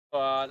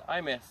But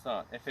I'm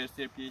Ehsan, a first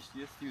year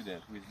PhD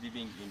student who is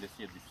living in the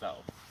city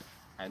south.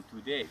 And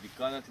today we're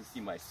gonna to see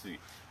my suite.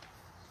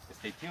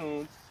 Stay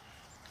tuned.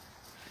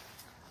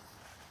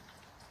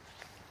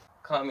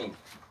 Coming.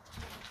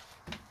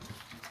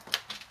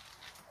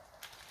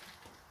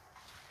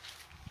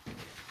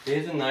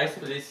 There's a nice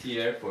place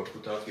here for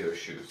put off your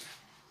shoes.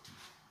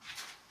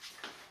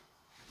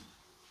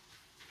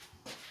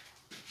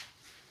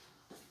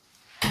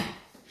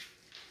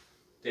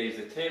 There is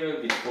a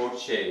table with 4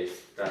 chairs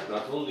that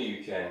not only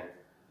you can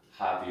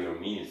have your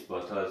meals,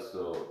 but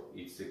also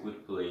it's a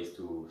good place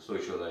to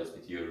socialize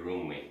with your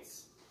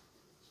roommates.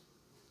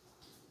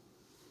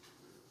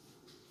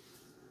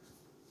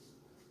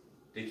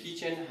 The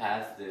kitchen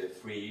has the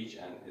fridge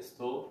and a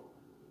stove,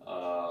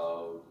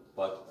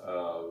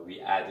 but we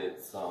added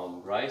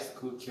some rice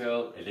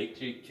cooker,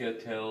 electric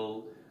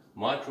kettle,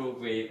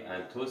 microwave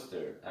and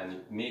toaster, and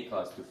it makes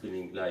us to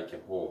feeling like a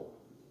home.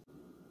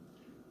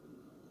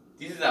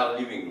 This is our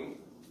living room.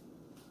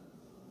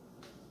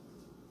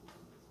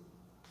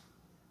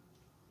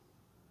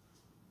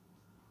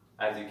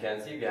 As you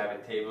can see, we have a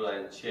table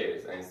and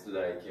chairs, and it's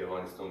like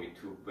one stone with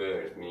 2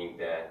 birds, meaning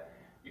that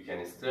you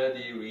can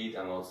study, read,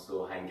 and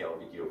also hang out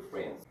with your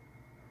friends.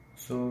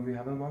 So we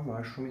have one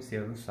washroom is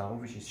yellow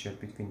sound, which is shared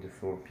between the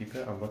 4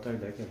 people. And what I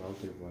like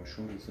about the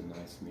washroom is the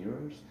nice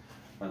mirrors,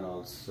 and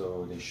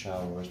also the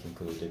showers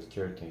included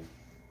curtain.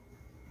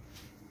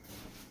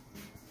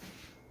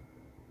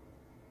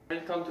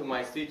 Welcome to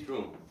my suite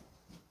room.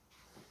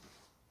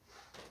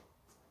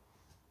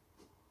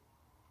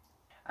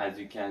 As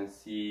you can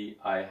see,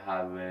 I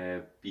have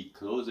a big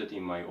closet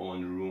in my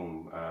own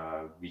room,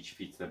 which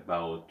fits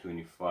about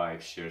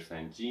 25 shirts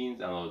and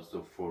jeans, and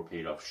also 4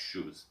 pair of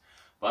shoes.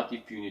 But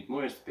if you need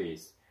more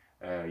space,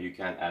 you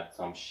can add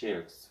some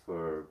shelves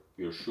for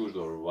your shoes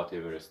or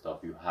whatever stuff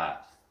you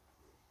have.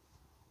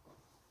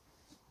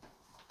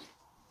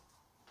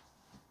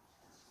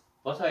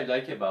 What I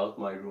like about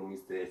my room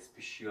is the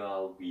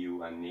special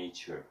view and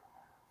nature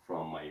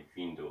from my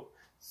window.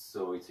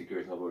 So it's a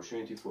great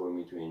opportunity for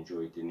me to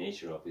enjoy the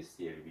nature of the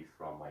CLV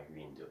from my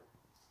window.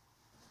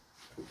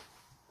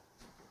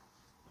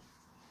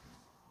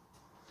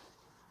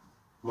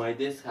 My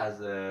desk has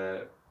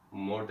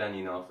more than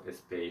enough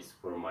space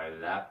for my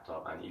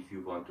laptop, and if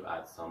you want to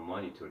add some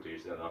monitor,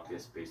 there's enough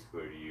space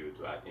for you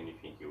to add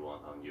anything you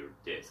want on your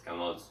desk. And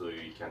also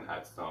you can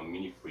add some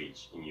mini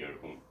fridge in your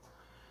room.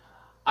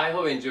 I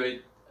hope you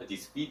enjoyed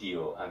this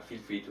video, and feel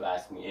free to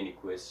ask me any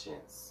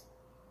questions.